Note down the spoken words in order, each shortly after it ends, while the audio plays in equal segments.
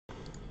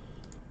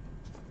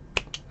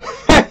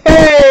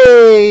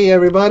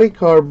everybody.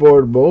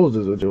 Cardboard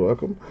Moses, which you're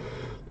welcome.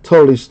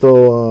 Totally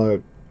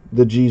stole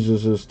the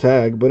Jesus's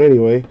tag, but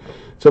anyway,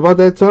 it's about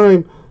that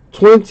time.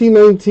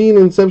 2019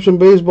 Inception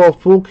Baseball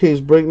Full Case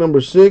Break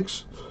number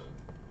 6.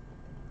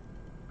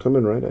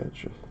 Coming right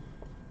at you.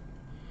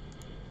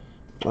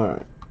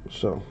 Alright,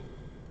 so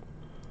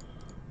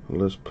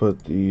let's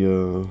put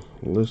the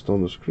list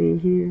on the screen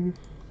here.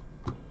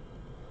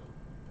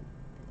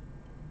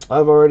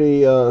 I've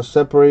already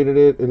separated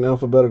it in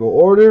alphabetical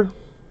order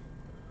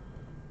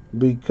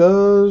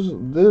because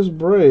this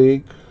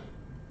break,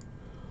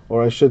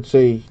 or I should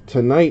say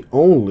tonight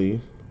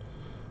only,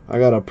 I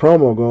got a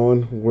promo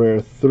going where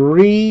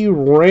 3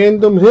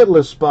 random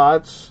hitless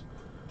spots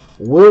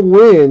will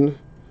win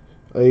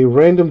a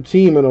random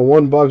team in a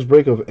 1-box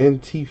break of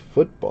NT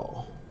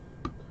football.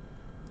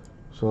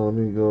 So let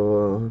me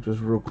go just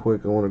real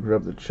quick. I want to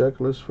grab the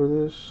checklist for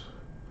this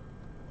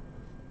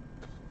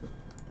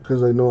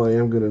because I know I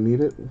am going to need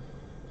it.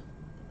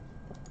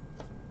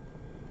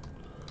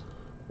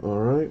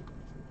 Alright.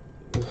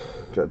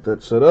 Got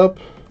that set up.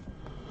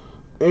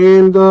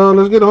 And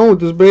let's get on with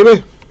this,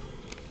 baby.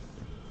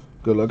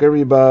 Good luck,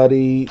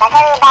 everybody.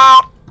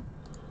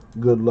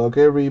 Good luck,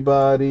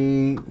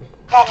 everybody.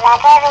 Good luck,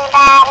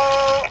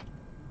 everybody.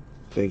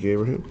 Thank you,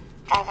 Abraham.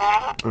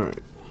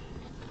 Alright.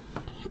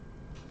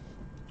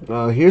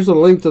 Here's a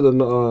link to the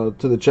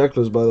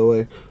checklist, by the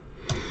way.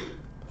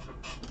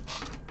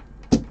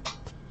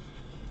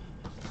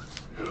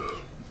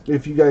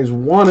 If you guys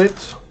want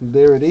it,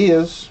 there it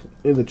is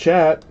in the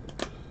chat.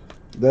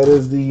 That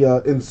is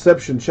the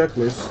Inception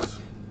checklist.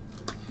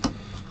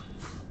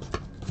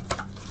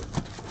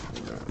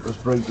 Right, let's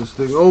break this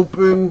thing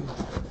open.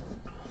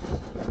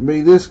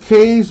 May this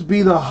case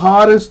be the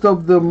hottest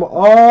of them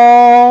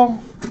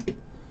all,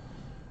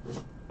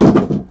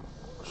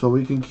 so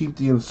we can keep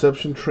the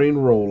Inception train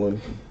rolling.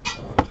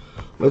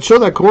 Let's show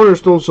that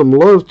Cornerstone some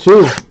love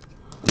too.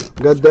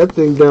 Got that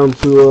thing down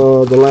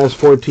to the last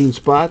 14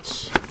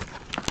 spots.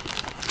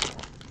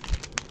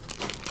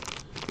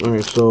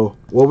 Alright, so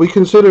what we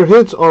consider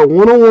hits are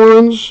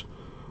 101s,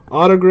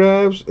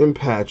 autographs, and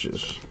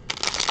patches.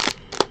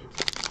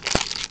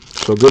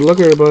 So good luck,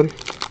 everybody.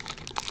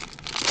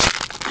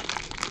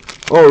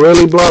 Oh,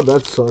 really, Blob?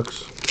 That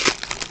sucks.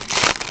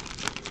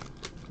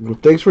 Well,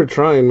 thanks for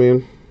trying,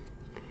 man.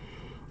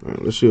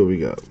 Alright, let's see what we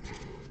got.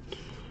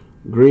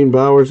 Green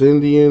Bowers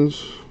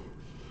Indians.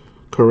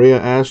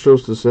 Correa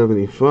Astros to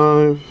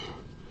 75.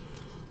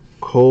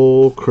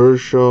 Cole,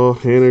 Kershaw,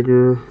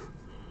 Haniger,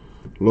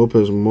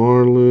 Lopez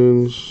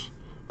Marlins.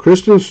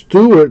 Kristen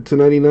Stewart to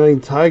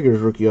 99 Tigers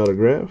rookie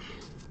autograph.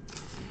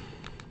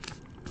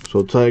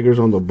 So Tigers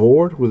on the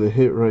board with a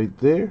hit right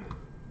there.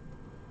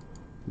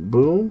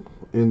 Boom.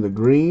 In the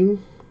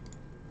green.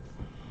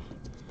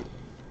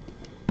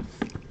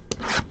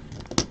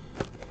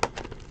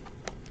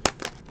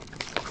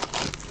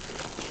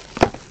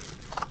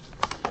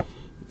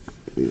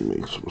 Let me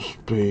make some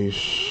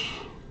space.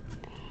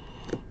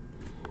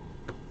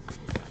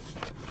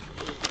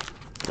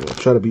 I'll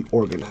try to be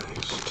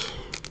organized.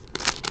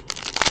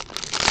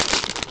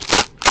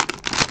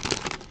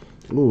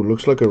 Ooh,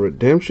 looks like a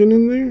redemption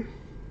in there.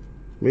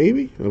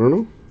 Maybe? I don't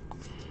know.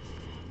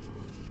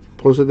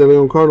 Ponce de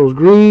Leon Cardinals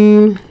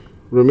green.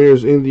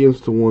 Ramirez Indians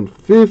to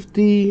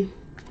 150.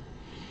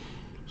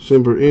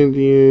 Simber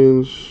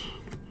Indians.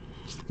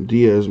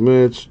 Diaz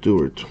Mets.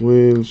 Stewart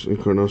Twins.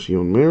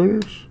 Encarnacion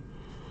Mariners.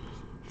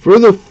 For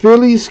the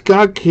Phillies,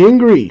 Scott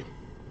Kingery.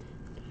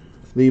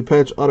 The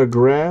patch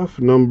autograph,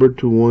 numbered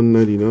to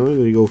 199.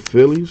 There you go,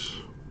 Phillies.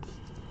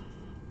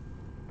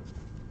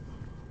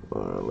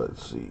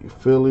 Let's see.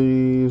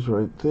 Phillies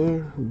right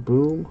there.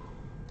 Boom.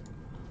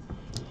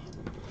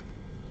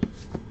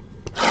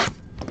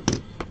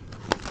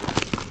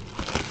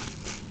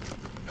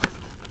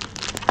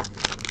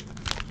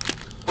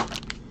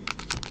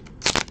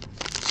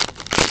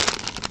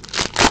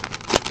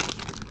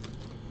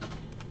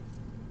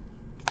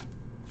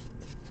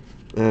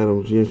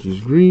 Adams,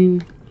 Yankees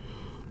green.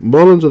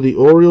 Mullins of the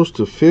Orioles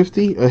to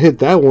 50. I hit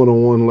that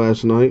 101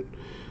 last night.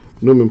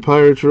 Newman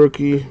Pirates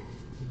rookie.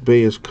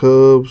 Baez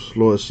Cubs.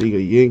 Loaiziga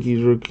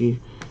Yankees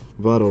rookie.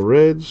 Votto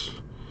Reds.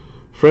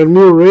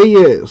 Franmil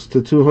Reyes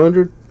to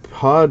 200.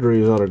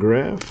 Padres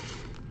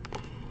autograph.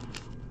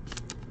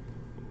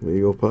 There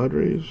you go,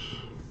 Padres.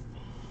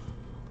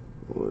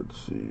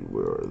 Let's see,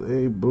 where are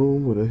they?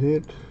 Boom, with a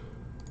hit.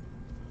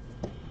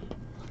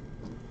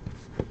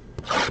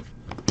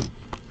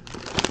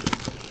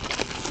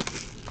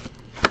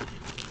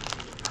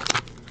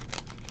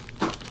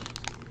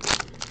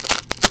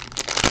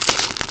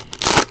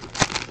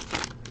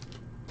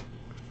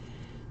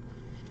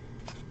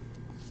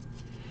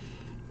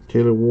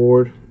 Taylor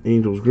Ward,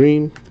 Angels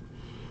green.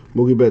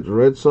 Mookie Betts,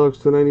 Red Sox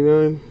to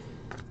 99.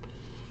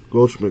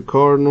 Goldschmidt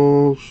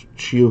Cardinals.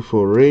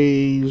 Chiafo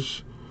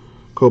Rays.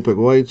 Kopech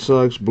White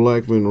Sox.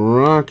 Blackman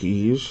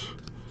Rockies.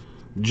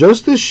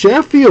 Justice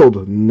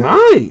Sheffield,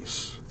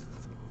 nice.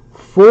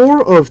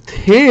 4 of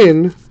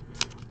 10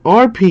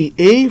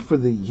 RPA for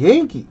the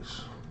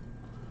Yankees.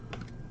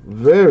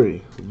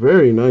 Very,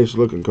 very nice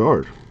looking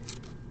card.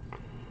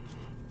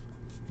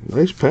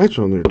 Nice patch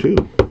on there, too.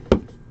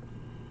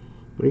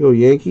 There you go,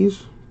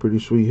 Yankees. Pretty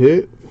sweet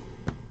hit.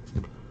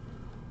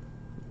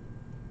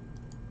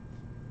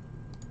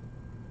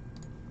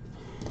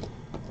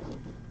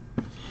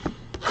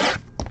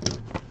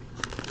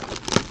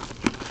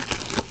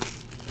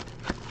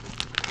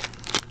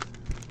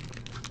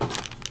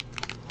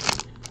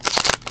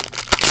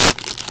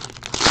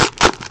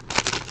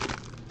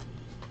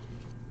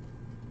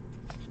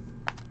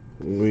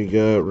 We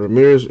got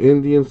Ramirez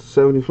Indians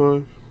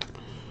 75.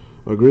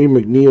 A green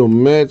McNeil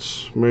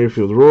Mets,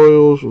 Merrifield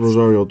Royals,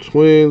 Rosario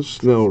Twins,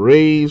 Snell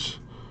Rays.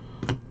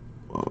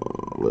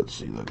 Let's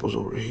see, that goes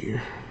over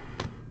here.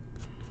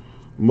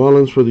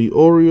 Mullins for the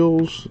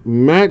Orioles.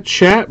 Matt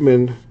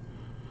Chapman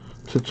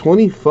to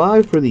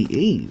 25 for the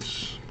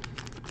A's.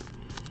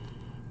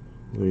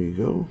 There you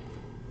go.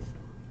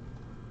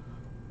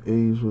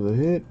 A's with a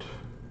hit.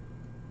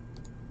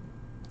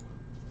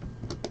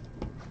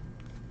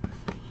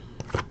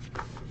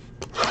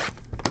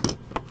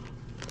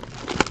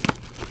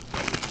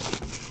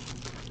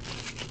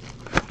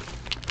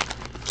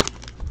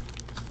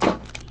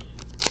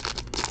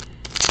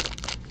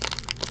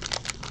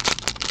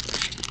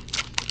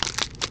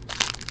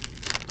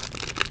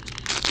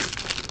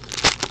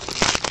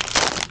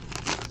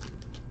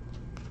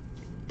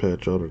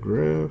 Patch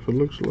autograph, it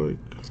looks like.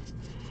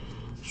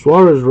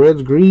 Suarez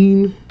Reds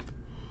green.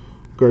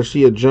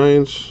 Garcia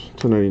Giants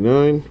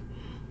 /99.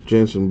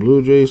 Jansen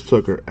Blue Jays.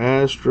 Tucker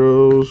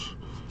Astros.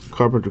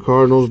 Carpenter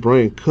Cardinals.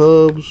 Bryant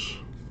Cubs.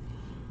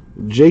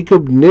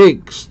 Jacob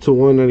Nix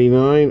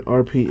 /199.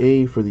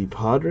 RPA for the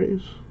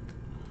Padres.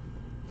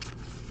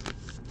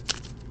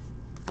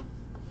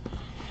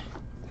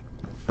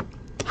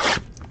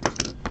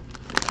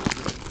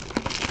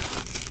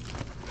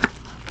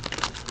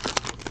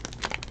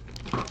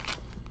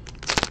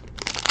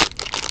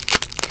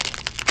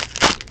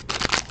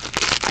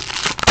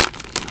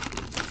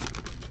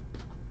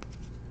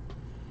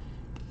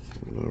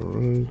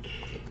 Alright.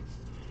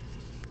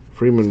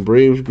 Freeman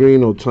Braves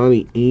green.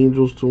 Ohtani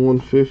Angels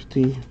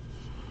 /150.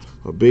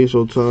 A base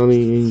Ohtani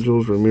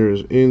Angels.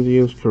 Ramirez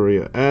Indians.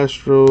 Correa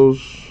Astros.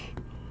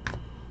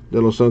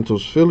 De Los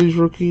Santos Phillies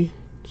rookie.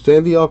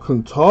 Sandy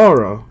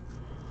Alcantara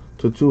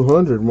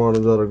 /200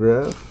 Marlins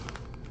autograph.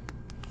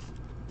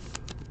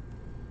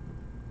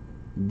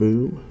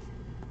 Boom.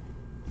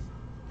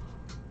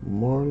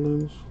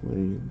 Marlins. There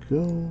you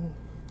go.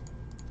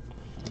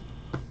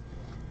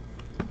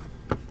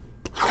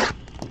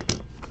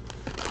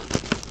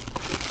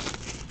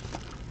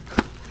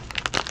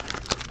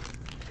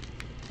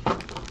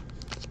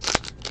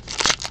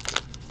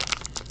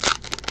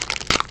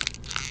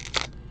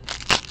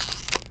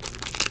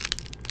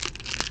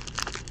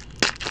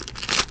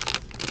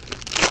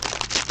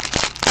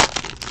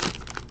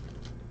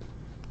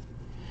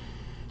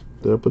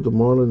 Did I put the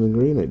Marlins in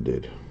green? I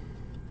did.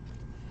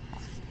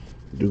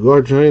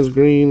 Dugard Giants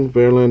green.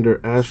 Verlander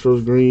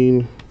Astros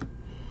green.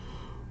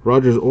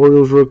 Rogers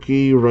Orioles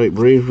rookie. Wright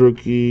Braves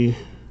rookie.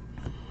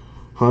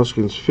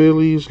 Hoskins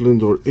Phillies.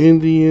 Lindor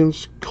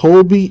Indians.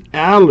 Colby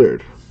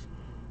Allard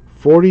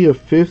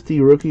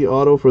 40/50 rookie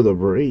auto for the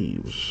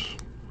Braves.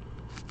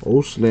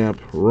 Oh snap.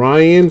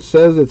 Ryan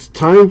says it's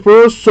time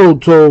for a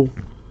Soto.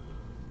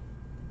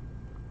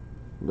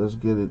 Let's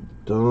get it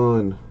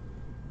done.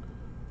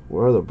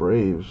 Where are the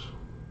Braves?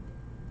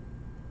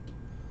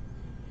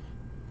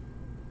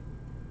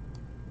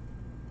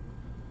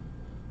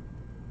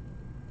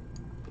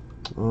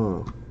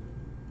 Oh,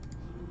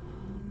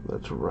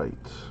 that's right.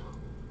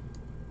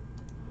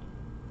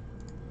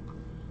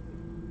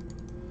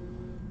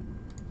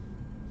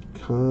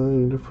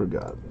 Kind of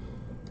forgot.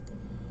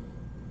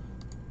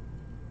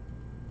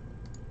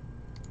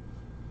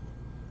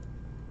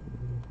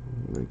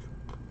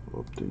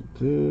 Update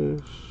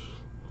this.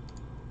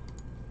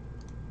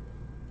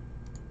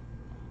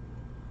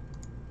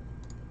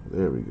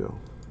 There we go.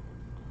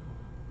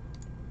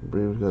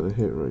 Braves got a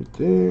hit right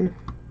there,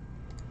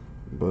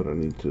 but I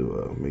need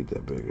to make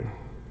that bigger.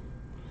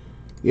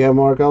 Yeah,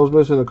 Mark, I was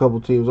missing a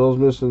couple teams. I was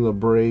missing the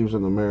Braves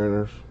and the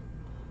Mariners,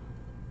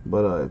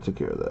 but I took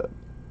care of that.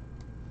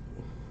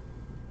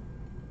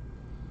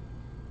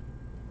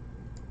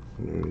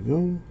 There we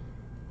go.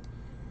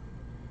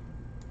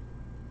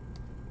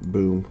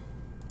 Boom.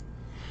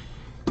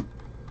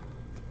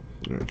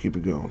 All right, keep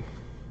it going.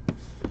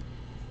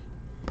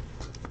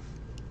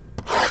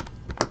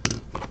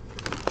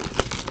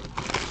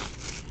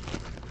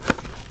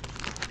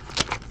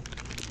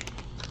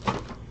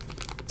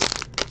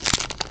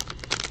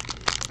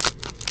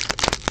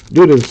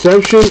 Dude,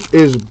 Inception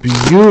is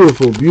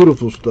beautiful,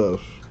 beautiful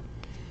stuff.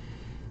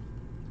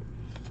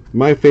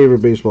 My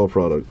favorite baseball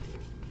product.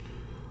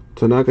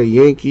 Tanaka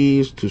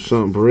Yankees,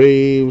 Tucson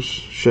Braves,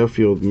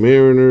 Sheffield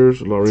Mariners,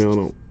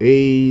 Laureano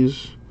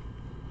A's,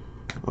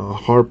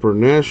 Harper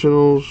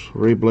Nationals,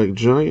 Ray Black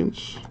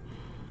Giants,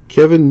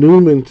 Kevin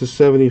Newman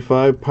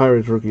 /75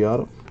 Pirates rookie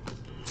auto,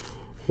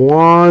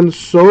 Juan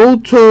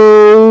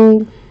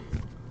Soto,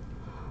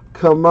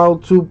 come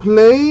out to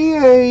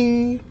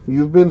play.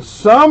 You've been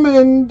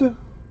summoned.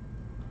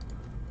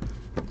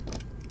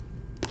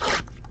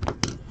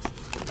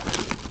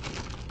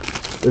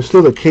 There's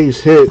still the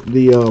case hit,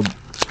 the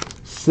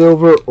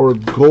silver or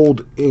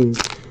gold ink.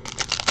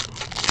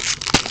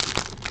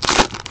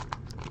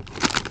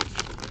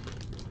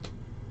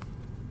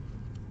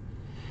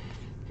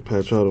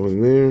 Patch auto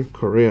in there.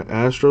 Correa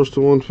Astros to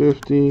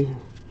 150.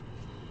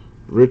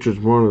 Richards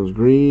Marlins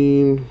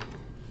green.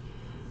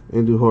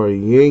 Andujar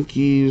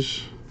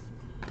Yankees.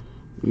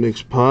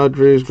 Knicks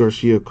Padres.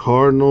 Garcia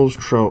Cardinals.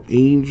 Trout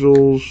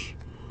Angels.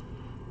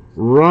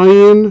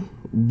 Ryan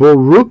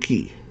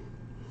Borucki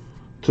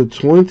to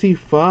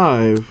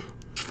 25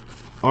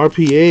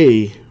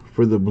 RPA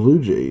for the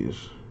Blue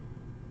Jays.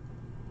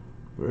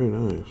 Very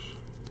nice.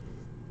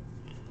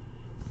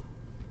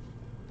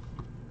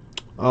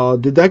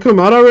 Did that come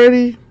out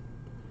already,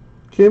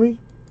 Kimmy?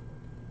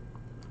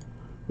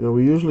 You know,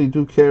 we usually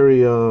do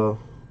carry a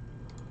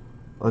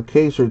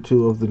case or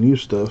two of the new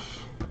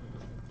stuff.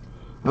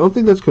 I don't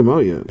think that's come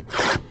out yet.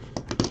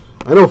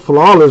 I know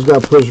Flawless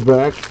got pushed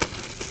back.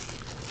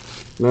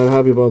 Not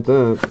happy about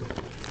that.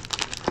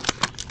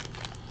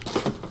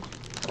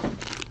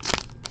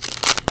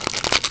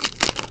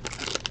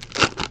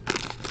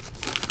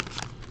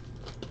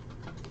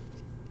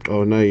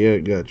 Oh, not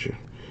yet. Gotcha.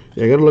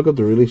 Yeah, I gotta look up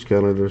the release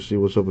calendar, see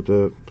what's up with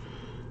that.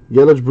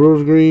 Yelich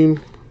Brewers green.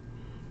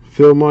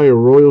 Phil Meyer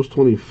Royals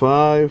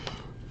 25.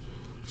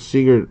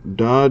 Seager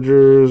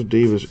Dodgers.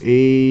 Davis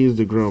A's.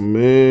 DeGrom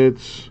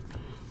Mets.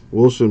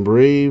 Wilson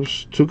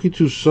Braves. Tuki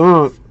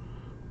Toussaint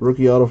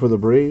rookie auto for the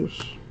Braves.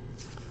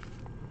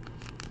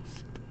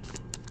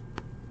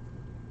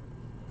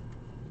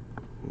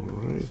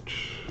 Alright.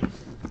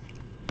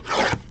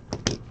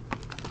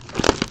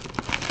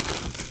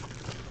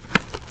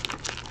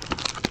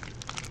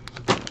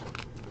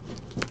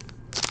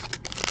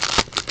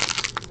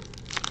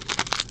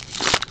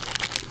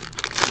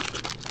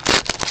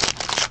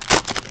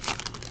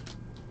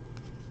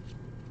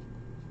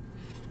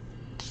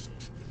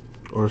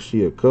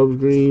 Garcia Cubs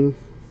green.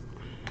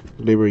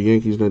 Labor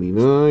Yankees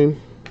 99.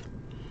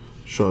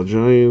 Shaw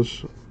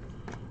Giants.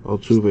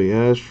 Altuve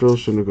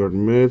Astros. Syndergaard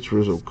Mets.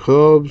 Rizzo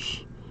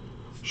Cubs.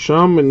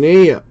 Sean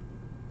Manaea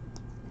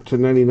to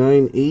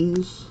 99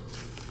 A's.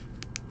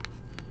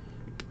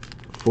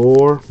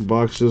 4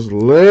 boxes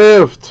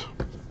left.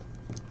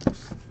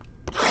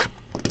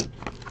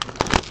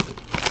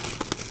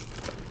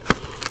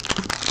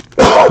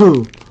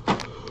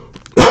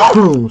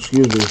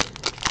 Excuse me.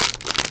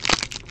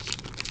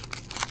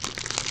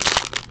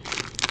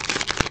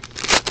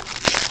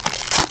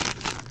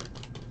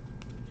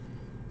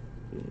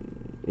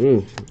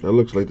 That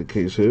looks like the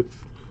case hit.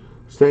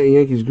 Stanton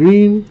Yankees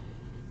green.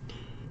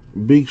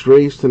 Beaks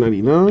Rays to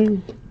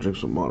 99. Drink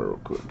some water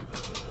real quick.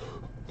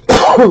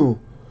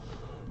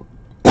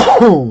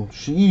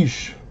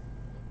 Sheesh.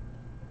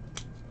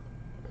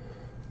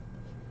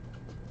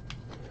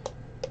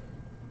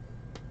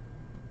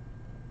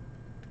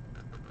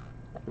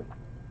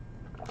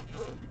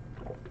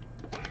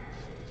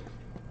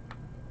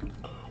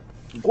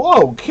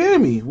 Whoa,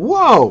 Kimmy.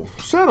 Whoa.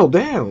 Settle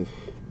down.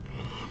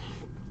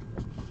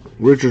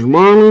 Richards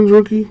Marlins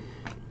rookie.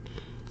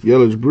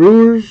 Yelich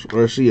Brewers.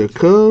 Garcia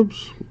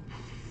Cubs.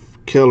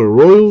 Keller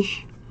Royals.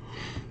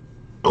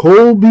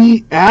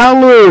 Colby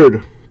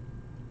Allard.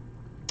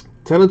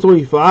 10 of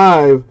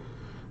 25.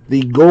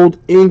 The gold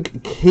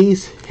ink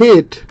case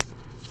hit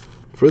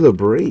for the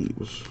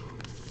Braves.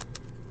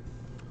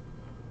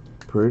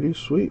 Pretty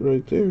sweet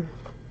right there.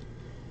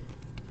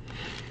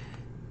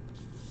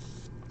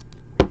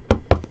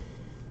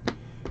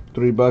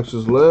 Three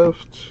boxes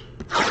left.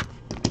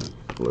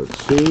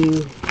 Let's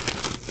see.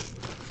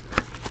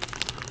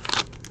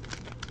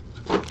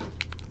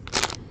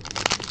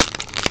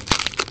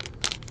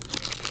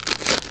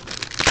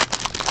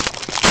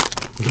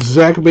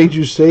 Zach made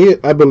you say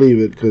it. I believe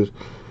it because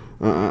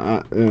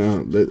I've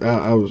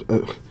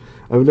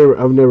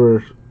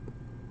never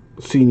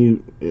seen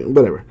you.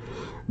 Whatever.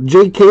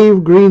 Jake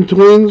Cave Green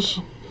Twins.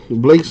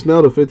 Blake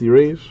Snell to 50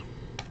 Rays.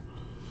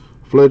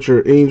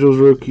 Fletcher Angels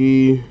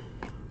rookie.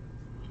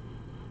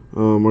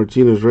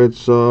 Martinez Red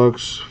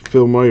Sox.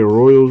 Phil Meyer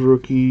Royals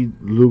rookie.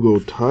 Lugo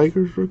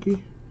Tigers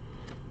rookie.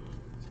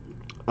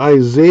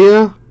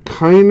 Isaiah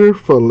Kiner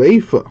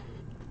Falefa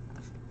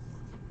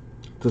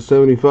to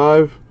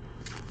 75.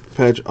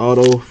 Patch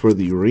auto for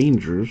the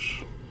Rangers.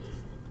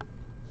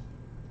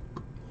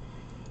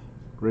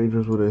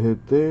 Rangers with a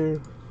hit there.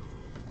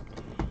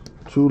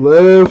 2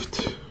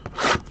 left.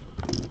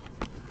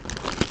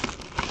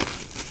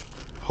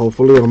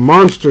 Hopefully a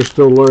monster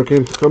still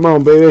lurking. Come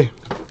on, baby.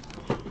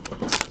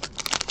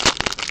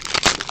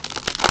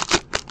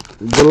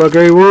 Good luck,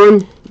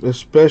 everyone,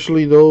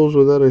 especially those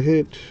without a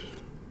hit.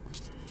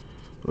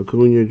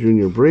 Acuna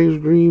Jr. Braves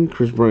green.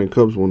 Chris Bryant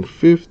Cubs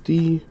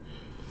 150.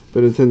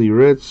 Benintendi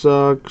Red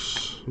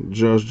Sox.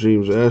 Josh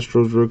James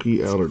Astros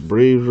rookie. Allard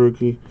Braves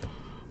rookie.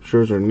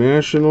 Scherzer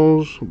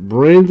Nationals.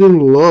 Brandon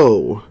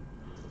Lowe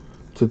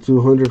to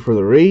 200 for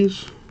the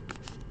Rays.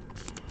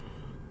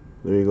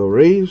 There you go,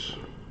 Rays.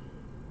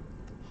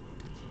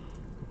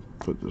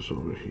 Put this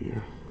over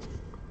here.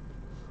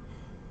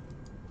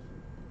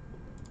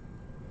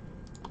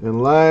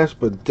 And last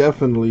but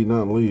definitely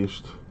not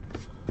least,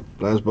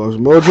 Last box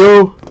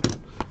mojo.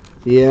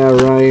 Yeah,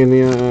 Ryan.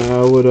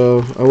 Yeah,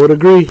 I would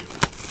agree.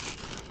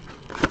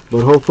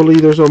 But hopefully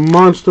there's a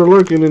monster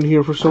lurking in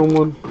here for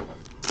someone.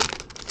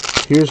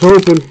 Here's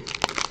hoping.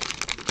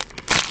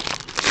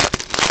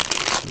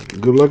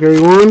 Good luck,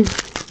 everyone.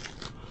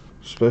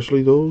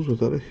 Especially those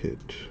without a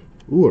hit.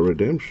 Ooh, a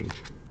redemption.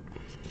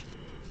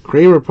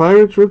 Kramer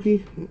Pirates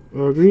rookie,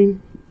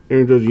 green.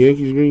 Aaron Judge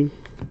Yankees green.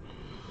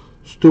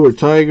 Stewart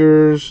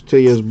Tigers.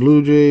 Tellez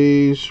Blue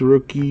Jays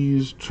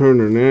rookies.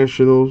 Turner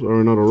Nationals.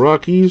 Arenado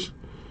Rockies.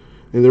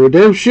 And the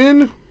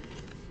redemption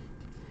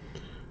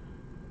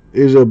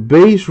is a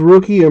base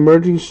rookie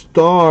emerging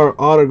star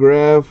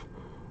autograph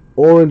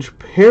orange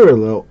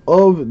parallel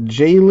of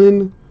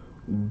Jalen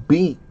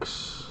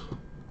Beeks.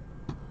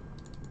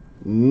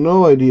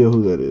 No idea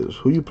who that is.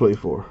 Who you play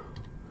for?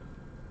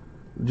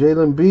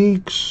 Jalen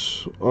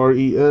Beeks,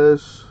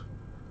 RES,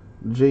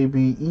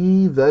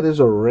 JBE. That is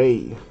a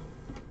Ray.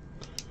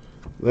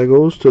 That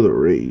goes to the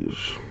Rays.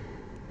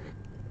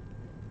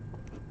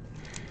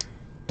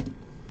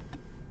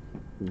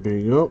 There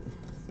you go.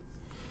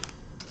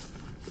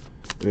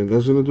 And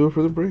that's going to do it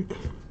for the break.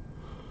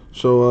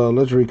 So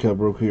let's recap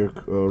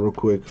real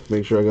quick.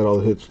 Make sure I got all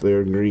the hits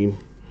there in green.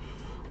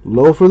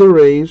 Low for the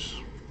Rays.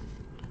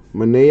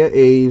 Manea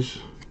A's.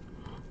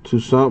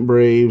 Toussaint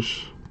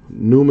Braves.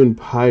 Newman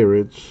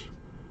Pirates.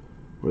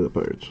 Where are the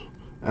Pirates?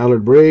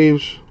 Allard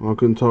Braves.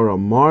 Alcantara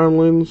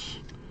Marlins.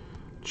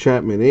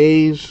 Chapman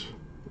A's.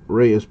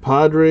 Reyes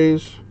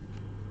Padres.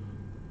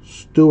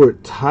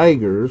 Stewart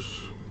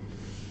Tigers.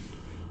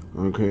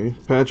 Okay.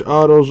 Patch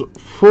autos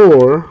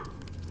for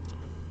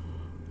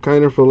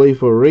Kiner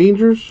Falefa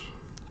Rangers.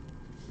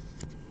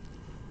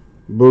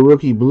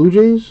 Baruki Blue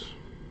Jays.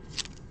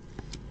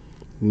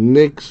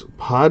 Knicks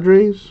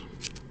Padres.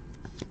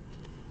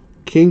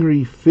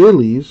 Kingery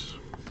Phillies.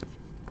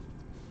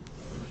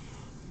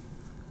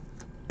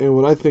 And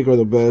what I think are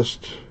the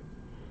best,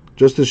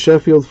 Justice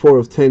Sheffield 4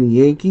 of 10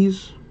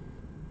 Yankees.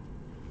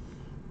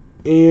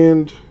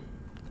 And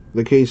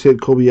the case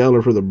hit Kobe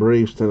Aller for the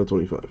Braves 10 of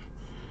 25.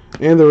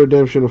 And the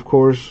redemption, of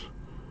course,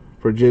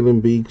 for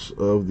Jalen Beeks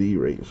of the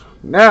Rays.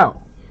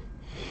 Now,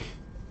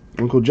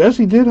 Uncle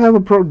Jesse does have a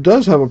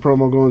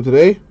promo going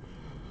today.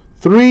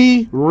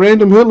 3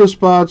 random hitless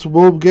spots.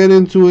 We'll get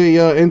into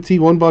a NT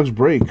 1-box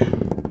break.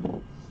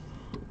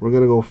 We're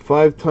going to go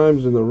 5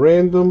 times in the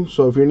random.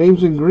 So if your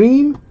name's in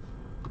green,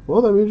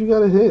 well, that means you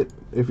got a hit.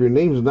 If your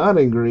name's not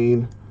in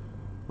green,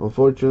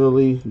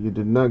 unfortunately, you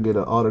did not get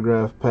an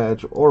autograph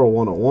patch or a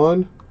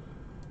 101.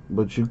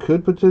 But you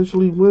could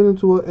potentially win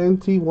into an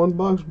NT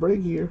 1-box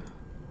break here.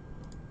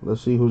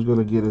 Let's see who's going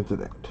to get into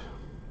that.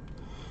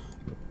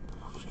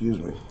 Excuse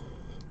me.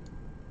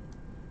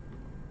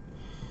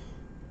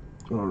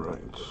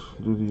 Alright.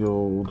 Do the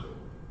old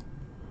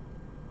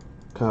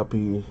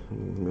copy.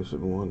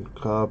 Missing one.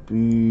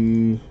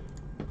 Copy.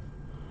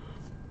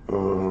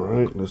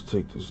 Alright. Let's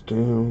take this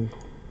down.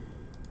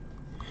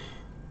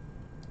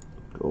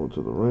 Go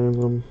to the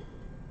random.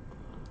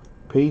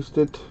 Paste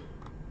it.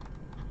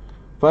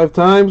 5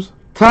 times.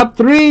 Top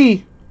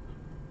 3.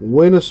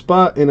 Win a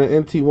spot in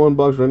an NT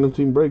 1-box random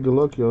team break. Good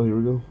luck, y'all. Here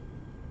we go.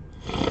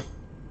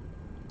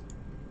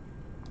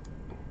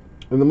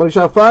 And the money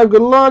shot 5.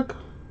 Good luck.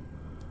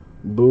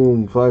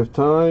 Boom. 5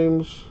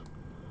 times.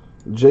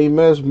 J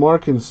Mez,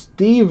 Mark, and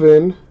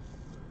Steven.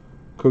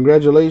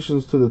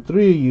 Congratulations to the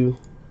 3 of you.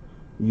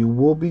 You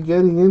will be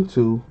getting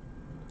into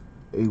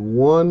a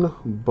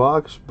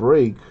 1-box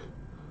break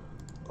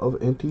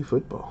of NT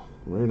football.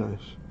 Very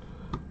nice.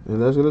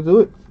 And that's going to do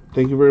it.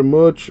 Thank you very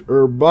much,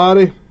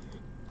 everybody.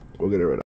 We'll get it right up.